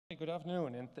good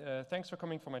afternoon, and thanks for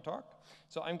coming for my talk.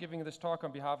 So I'm giving this talk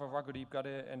on behalf of Raghudeep,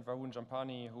 Gadde, and Varun,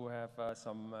 Jampani, who have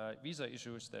some visa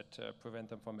issues that prevent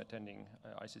them from attending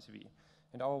ICCV.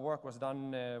 And our work was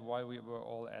done while we were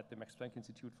all at the Max Planck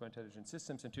Institute for Intelligent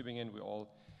Systems in Tübingen. We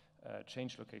all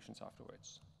changed locations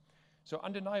afterwards. So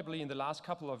undeniably, in the last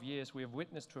couple of years, we have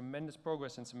witnessed tremendous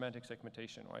progress in semantic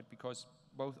segmentation, right? Because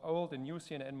both old and new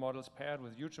CNN models paired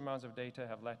with huge amounts of data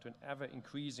have led to an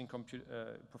ever-increasing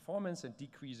performance and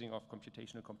decreasing of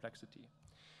computational complexity.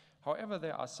 However,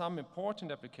 there are some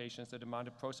important applications that demand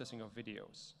the processing of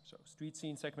videos. So street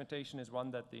scene segmentation is one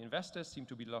that the investors seem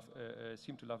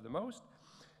to love the most,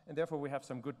 and therefore we have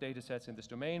some good data sets in this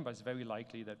domain, but it's very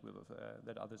likely that,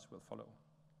 that others will follow.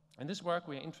 In this work,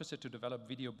 we are interested to develop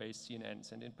video-based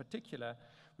CNNs, and in particular,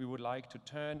 we would like to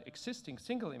turn existing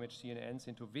single-image CNNs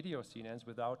into video CNNs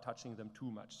without touching them too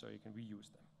much, so you can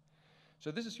reuse them. So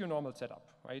this is your normal setup,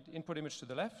 right? Input image to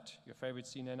the left, your favorite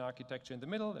CNN architecture in the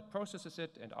middle that processes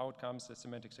it, and out comes the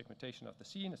semantic segmentation of the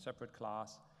scene, a separate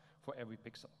class for every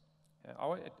pixel.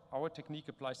 Our technique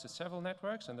applies to several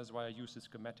networks, and that's why I use this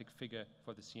schematic figure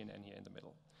for the CNN here in the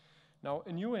middle. Now,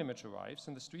 a new image arrives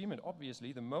in the stream, and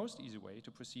obviously the most easy way to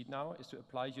proceed now is to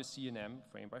apply your CNN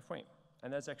frame by frame.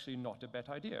 And that's actually not a bad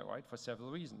idea, right, for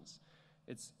several reasons.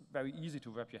 It's very easy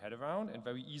to wrap your head around and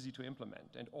very easy to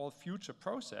implement. And all future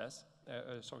progress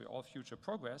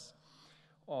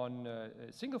on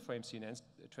single frame CNNs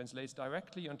translates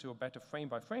directly into a better frame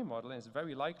by frame model, and it's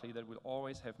very likely that we'll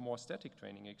always have more static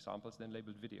training examples than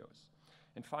labeled videos.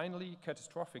 And finally,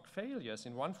 catastrophic failures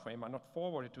in one frame are not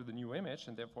forwarded to the new image,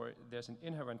 and therefore there's an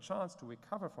inherent chance to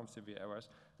recover from severe errors,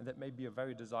 and that may be a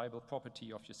very desirable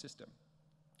property of your system.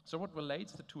 So what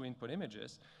relates the two input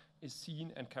images is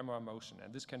scene and camera motion,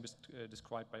 and this can be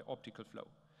described by optical flow.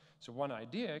 So one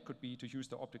idea could be to use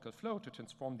the optical flow to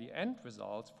transform the end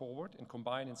results forward and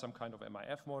combine in some kind of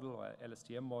MIF model or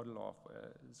LSTM model or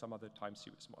some other time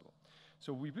series model.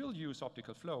 So we will use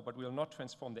optical flow, but we will not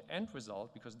transform the end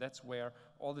result because that's where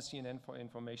all the CNN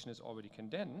information is already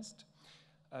condensed.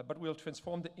 But we'll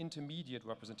transform the intermediate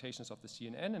representations of the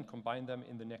CNN and combine them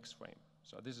in the next frame.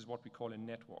 So this is what we call a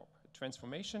network, a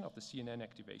transformation of the CNN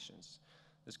activations.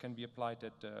 This can be applied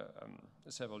at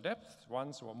several depths,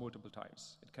 once or multiple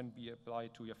times. It can be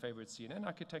applied to your favorite CNN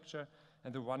architecture,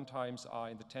 and the run times are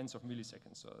in the tens of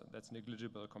milliseconds, so that's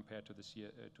negligible compared to the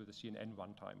CNN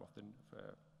runtime of the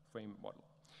frame model.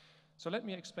 So let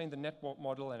me explain the network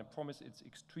model, and I promise it's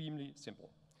extremely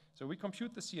simple. So we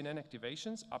compute the CNN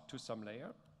activations up to some layer.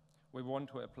 We want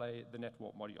to apply the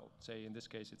network module, say in this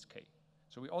case it's K.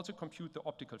 So we also compute the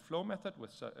optical flow method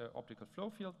with optical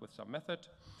flow field with some method.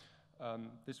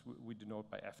 This we denote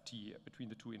by FT between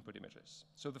the two input images.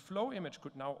 So the flow image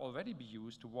could now already be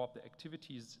used to warp the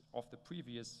activities of the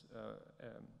previous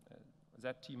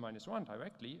ZT-1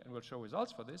 directly, and we'll show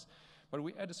results for this, but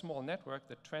we add a small network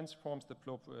that transforms the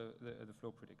flow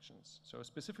predictions. So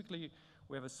specifically,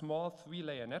 we have a small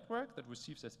three-layer network that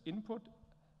receives as input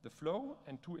the flow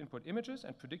and two input images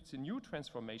and predicts a new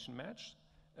transformation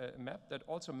map that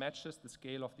also matches the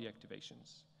scale of the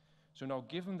activations. So now,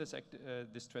 given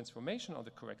this transformation on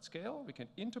the correct scale, we can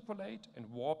interpolate and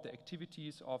warp the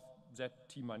activities of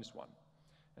ZT-1.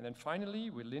 And then finally,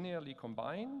 we linearly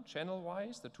combine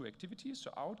channel-wise the two activities,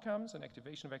 so out comes an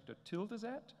activation vector tilde Z,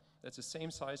 that's the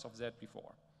same size of Z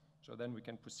before. So then we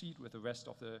can proceed with the rest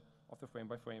of the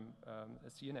frame-by-frame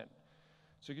CNN.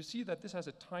 So you see that this has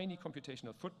a tiny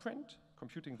computational footprint.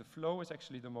 Computing the flow is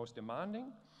actually the most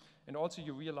demanding. And also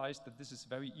you realize that this is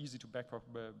very easy to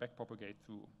backpropagate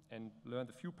through and learn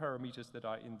the few parameters that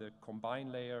are in the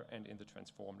combine layer and in the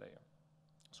transform layer.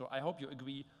 So I hope you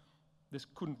agree this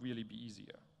couldn't really be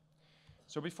easier.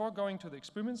 So before going to the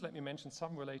experiments, let me mention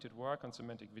some related work on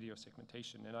semantic video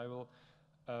segmentation, and I will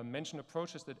mention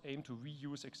approaches that aim to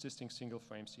reuse existing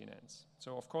single-frame CNNs.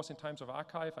 So of course, in times of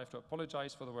archive, I have to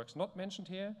apologize for the works not mentioned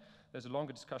here. There's a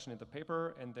longer discussion in the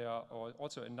paper, and there are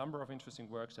also a number of interesting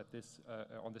works at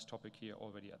on this topic here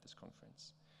already at this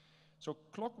conference. So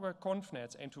clockwork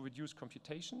confnets aim to reduce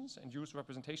computations and use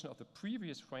representation of the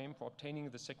previous frame for obtaining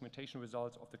the segmentation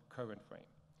results of the current frame.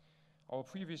 Our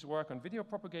previous work on video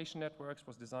propagation networks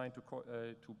was designed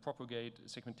to propagate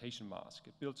segmentation mask.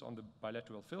 It builds on the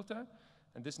bilateral filter,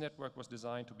 and this network was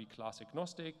designed to be class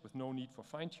agnostic with no need for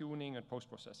fine-tuning and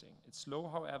post-processing. It's slow,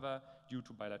 however, due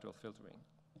to bilateral filtering.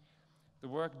 The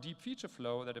work Deep Feature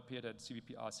Flow that appeared at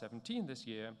CVPR 17 this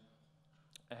year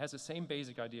has the same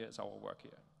basic idea as our work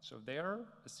here. So there,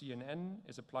 a CNN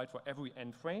is applied for every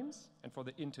n frames, and for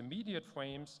the intermediate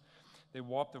frames, they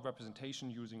warp the representation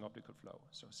using optical flow.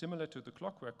 So similar to the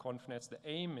clockwork confnets, the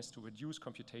aim is to reduce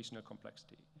computational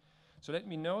complexity. So let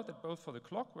me note that both for the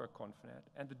clockwork ConfNet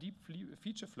and the deep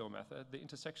feature flow method, the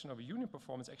intersection of a union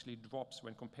performance actually drops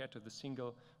when compared to the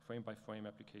single frame-by-frame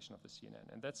application of the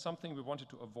CNN. And that's something we wanted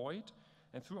to avoid.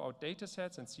 And through our data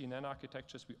sets and CNN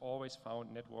architectures, we always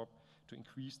found network to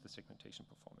increase the segmentation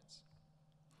performance.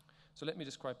 So let me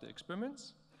describe the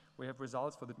experiments. We have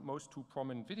results for the most two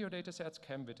prominent video data sets,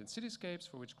 CamVid and Cityscapes,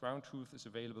 for which ground truth is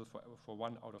available for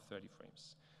 1 out of 30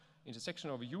 frames. Intersection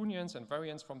over unions and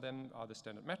variance from them are the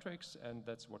standard metrics, and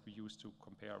that's what we use to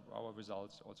compare our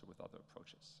results also with other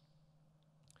approaches.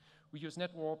 We use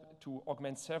NetWarp to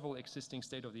augment several existing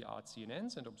state-of-the-art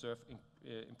CNNs and observe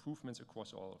improvements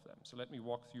across all of them. So let me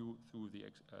walk you through the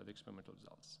experimental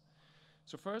results.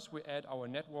 So first, we add our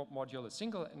NetWarp module, a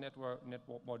single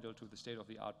NetWarp module, to the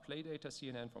state-of-the-art play data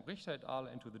CNN from Richter et al.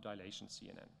 And to the dilation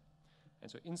CNN. And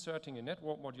so inserting a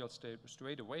NetWarp module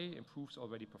straight away improves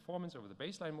already performance over the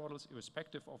baseline models,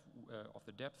 irrespective of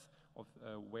the depth of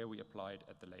where we apply it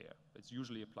at the layer. It's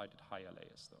usually applied at higher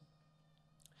layers, though.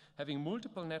 Having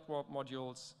multiple NetWarp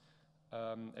modules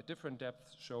at different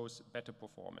depths shows better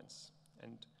performance.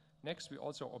 And next, we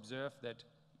also observe that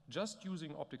just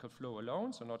using optical flow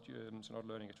alone, so not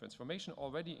learning a transformation,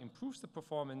 already improves the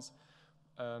performance,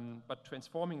 but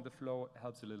transforming the flow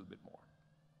helps a little bit more.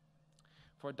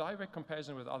 For a direct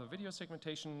comparison with other video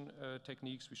segmentation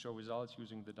techniques, we show results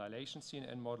using the dilation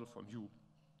CNN model from U.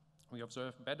 We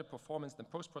observe better performance than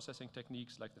post-processing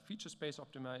techniques like the feature space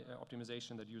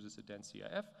optimization that uses a dense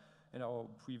CIF and our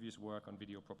previous work on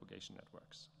video propagation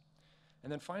networks.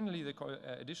 And then finally, the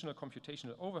additional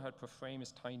computational overhead per frame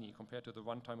is tiny compared to the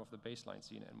runtime of the baseline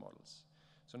CNN models.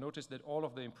 So notice that all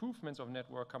of the improvements of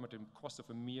network come at a cost of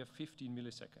a mere 15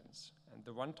 milliseconds. And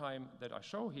the runtime that I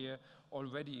show here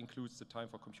already includes the time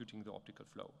for computing the optical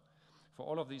flow. For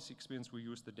all of these experiments, we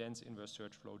use the dense inverse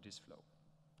search flow, DISFlow.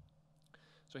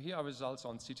 So here are results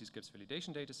on Cityscapes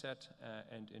validation dataset,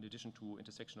 and in addition to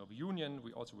intersection over union,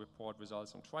 we also report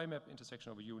results on trimap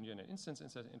intersection over union and instance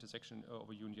intersection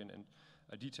over union, and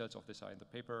details of this are in the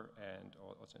paper and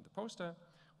also in the poster.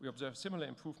 We observe similar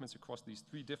improvements across these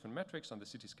 3 different metrics on the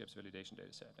Cityscapes validation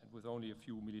dataset, and with only a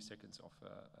few milliseconds of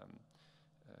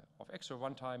extra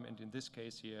runtime, and in this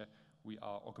case here, we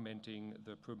are augmenting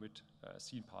the pyramid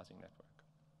scene parsing network.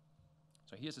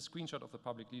 So here's a screenshot of the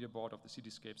public leaderboard of the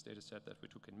Cityscapes dataset that we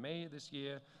took in May this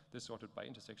year. This sorted by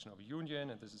intersection over union,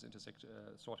 and this is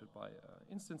sorted by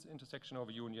instance intersection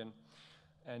over union.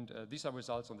 And these are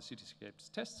results on the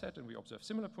Cityscapes test set, and we observe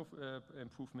similar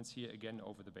improvements here again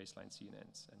over the baseline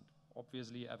CNNs. And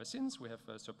obviously, ever since, we have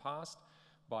surpassed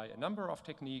by a number of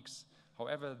techniques.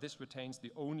 However, this retains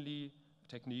the only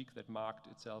technique that marked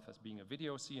itself as being a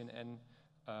video CNN,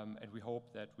 and we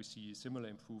hope that we see similar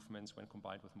improvements when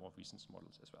combined with more recent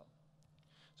models as well.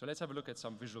 So let's have a look at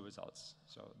some visual results.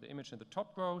 So the image in the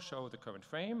top row shows the current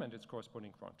frame and its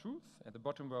corresponding ground truth, and the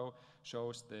bottom row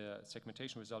shows the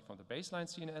segmentation result from the baseline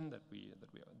CNN that we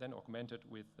then augmented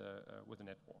with a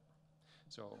NetWarp.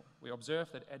 So we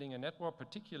observe that adding a NetWarp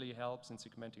particularly helps in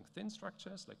segmenting thin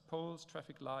structures like poles,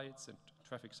 traffic lights, and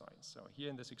traffic signs. So here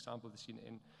in this example, the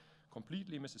CNN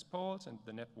completely misses poles, and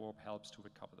the NetWarp helps to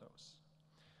recover those.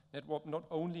 NetWarp not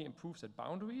only improves at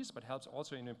boundaries, but helps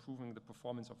also in improving the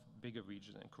performance of bigger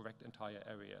regions and correct entire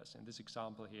areas. In this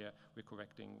example here, we're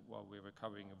correcting while we're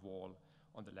recovering a wall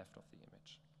on the left of the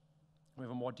image. We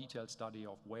have a more detailed study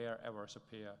of where errors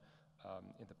appear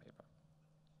in the paper.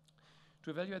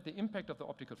 To evaluate the impact of the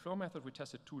optical flow method, we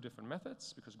tested 2 different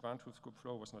methods because ground truth group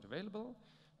flow was not available.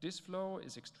 DISFlow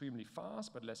is extremely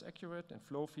fast but less accurate, and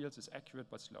flow fields is accurate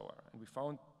but slower. And we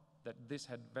found that this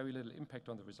had very little impact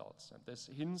on the results. And this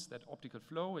hints that optical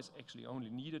flow is actually only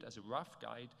needed as a rough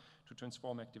guide to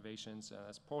transform activations.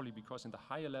 That's probably because in the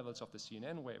higher levels of the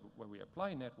CNN where we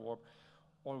apply NetWarp,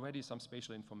 already some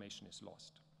spatial information is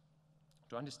lost.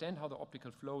 To understand how the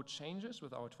optical flow changes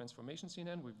with our transformation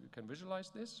CNN, we can visualize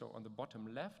this. So on the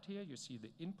bottom left here, you see the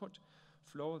input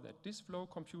flow that DISFlow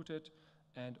computed.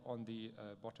 And on the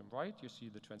bottom right, you see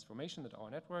the transformation that our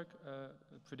network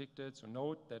predicted. So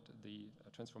note that the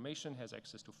transformation has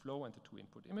access to flow and the 2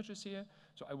 input images here.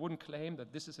 So I wouldn't claim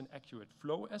that this is an accurate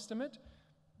flow estimate,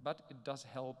 but it does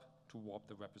help to warp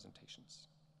the representations.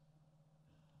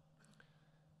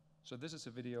 So this is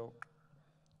a video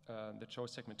that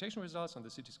shows segmentation results on the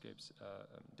Cityscapes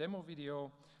demo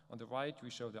video. On the right, we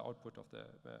show the output of the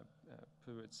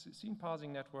pyramid scene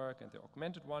parsing network, and the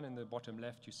augmented one. In the bottom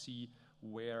left, you see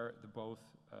where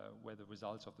the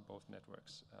results of the both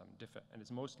networks differ, and it's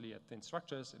mostly at thin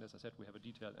structures. And as I said, we have a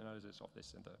detailed analysis of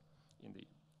this in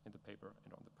the paper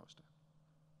and on the poster.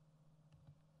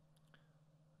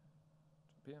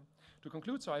 here. To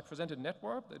conclude, so I presented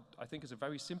network that I think is a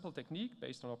very simple technique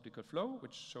based on optical flow,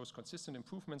 which shows consistent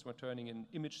improvements when turning an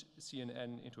image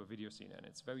CNN into a video CNN.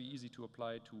 It's very easy to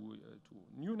apply to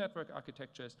new network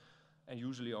architectures, and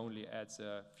usually only adds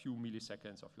a few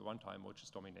milliseconds of your runtime, which is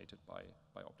dominated by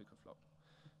optical flow.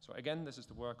 So again, this is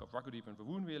the work of Raghudeep and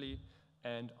Varun, really,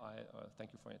 and I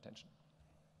thank you for your attention.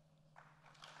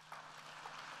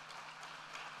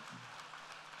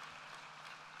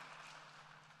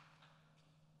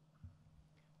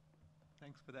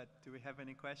 Thanks for that. Do we have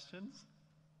any questions?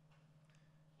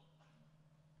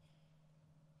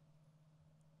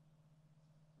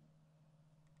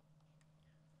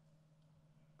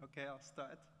 Okay, I'll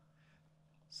start.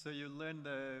 So you learned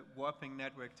the warping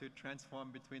network to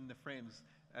transform between the frames.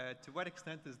 To what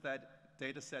extent is that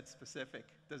data set specific?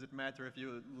 Does it matter if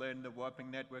you learn the warping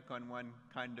network on one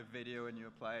kind of video and you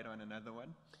apply it on another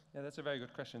one? Yeah, that's a very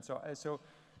good question.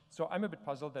 So I'm a bit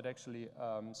puzzled that actually,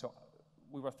 so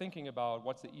we were thinking about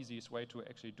what's the easiest way to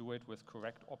actually do it with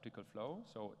correct optical flow.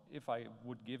 So if I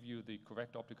would give you the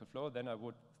correct optical flow, then I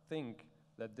would think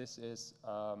that this is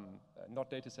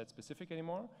not dataset specific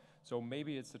anymore. So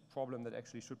maybe it's a problem that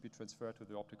actually should be transferred to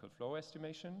the optical flow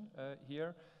estimation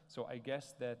here. So I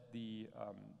guess that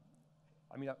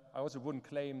I mean, I also wouldn't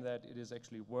claim that it is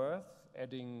actually worth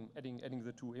adding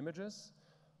the two images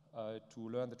to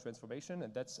learn the transformation,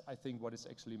 and that's, I think, what is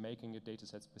actually making it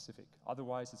dataset specific.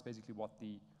 Otherwise, it's basically what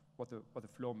the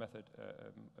flow method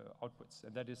outputs,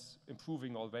 and that is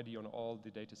improving already on all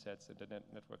the datasets and the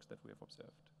networks that we have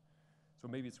observed. So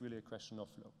maybe it's really a question of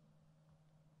flow.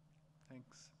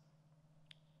 Thanks.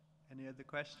 Any other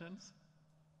questions?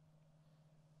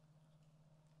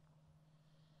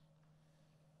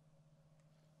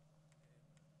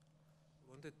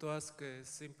 Wanted to ask a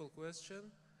simple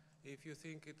question. If you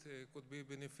think it could be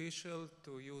beneficial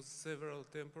to use several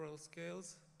temporal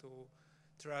scales to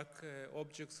track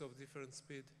objects of different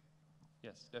speed.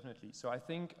 Yes, definitely. So I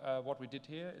think what we did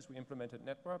here is we implemented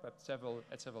network at several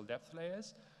depth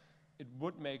layers. It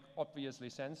would make obviously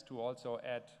sense to also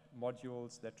add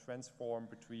modules that transform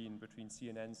between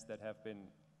CNNs that have been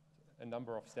a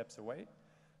number of steps away.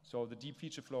 So the deep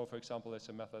feature flow, for example, is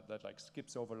a method that like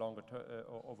skips over longer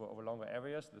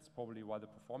areas. That's probably why the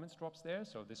performance drops there.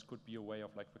 So this could be a way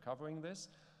of like recovering this.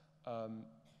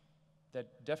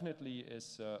 That definitely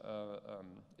is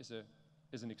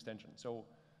an extension. So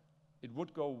it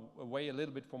would go away a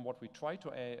little bit from what we try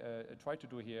to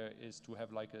do here, is to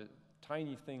have like a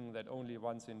tiny thing that only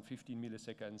runs in 15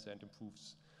 milliseconds and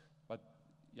improves. But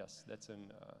yes, that's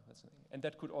an thing. And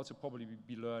that could also probably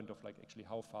be learned of like actually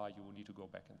how far you need to go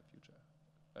back in the future.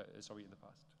 In the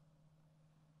past.